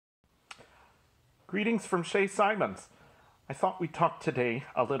Greetings from Shea Simons. I thought we'd talk today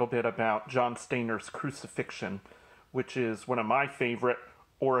a little bit about John Stainer's Crucifixion, which is one of my favorite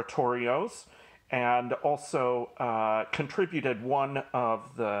oratorios, and also contributed one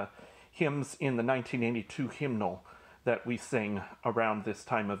of the hymns in the 1982 hymnal that we sing around this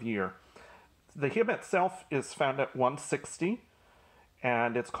time of year. The hymn itself is found at 160,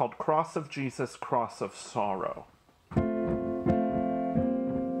 and it's called Cross of Jesus, Cross of Sorrow.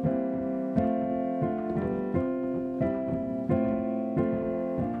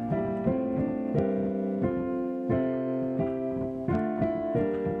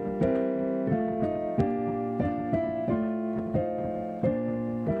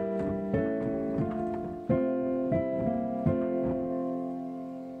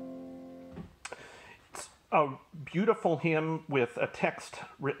 A beautiful hymn with a text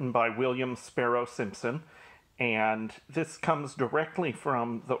written by William Sparrow Simpson, and this comes directly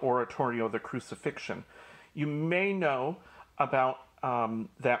from the oratorio, The Crucifixion. You may know about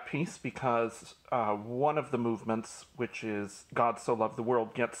that piece because one of the movements, which is God So Loved the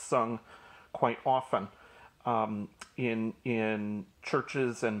World, gets sung quite often in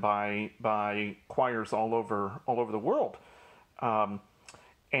churches and by choirs all over the world.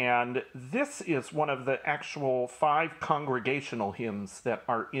 And this is one of the actual 5 congregational hymns that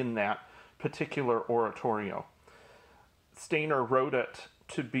are in that particular oratorio. Stainer wrote it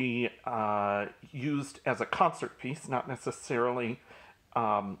to be used as a concert piece, not necessarily,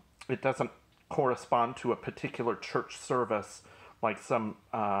 it doesn't correspond to a particular church service like some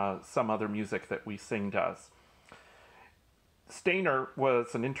other music that we sing does. Stainer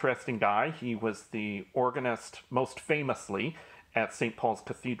was an interesting guy. He was the organist most famously at St. Paul's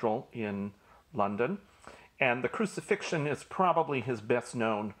Cathedral in London. And The Crucifixion is probably his best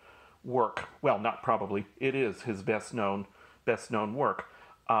known work. Well, not probably, it is his best known work.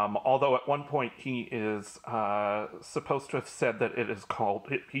 Although at one point he is supposed to have said that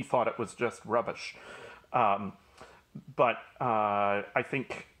he thought it was just rubbish. But I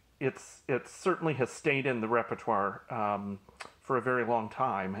think it certainly has stayed in the repertoire for a very long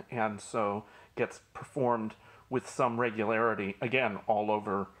time, and so gets performed with some regularity, again, all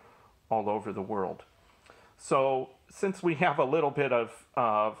over the world. So since we have a little bit of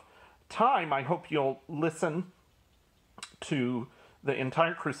time, I hope you'll listen to the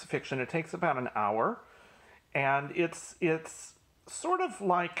entire Crucifixion. It takes about an hour, and it's sort of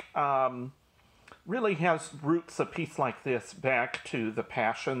like, really has roots, a piece like this, back to the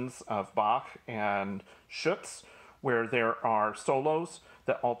Passions of Bach and Schütz, where there are solos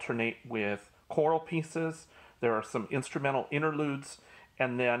that alternate with choral pieces. There are some instrumental interludes,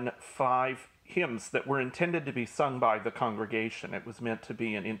 and then 5 hymns that were intended to be sung by the congregation. It was meant to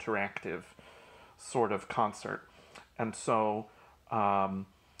be an interactive sort of concert. And so that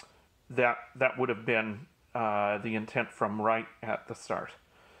would have been the intent from right at the start.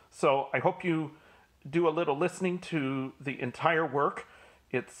 So I hope you do a little listening to the entire work.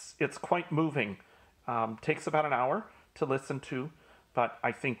 It's quite moving. Takes about an hour to listen to, but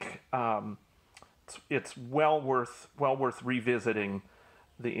I think it's well worth revisiting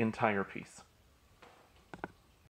the entire piece.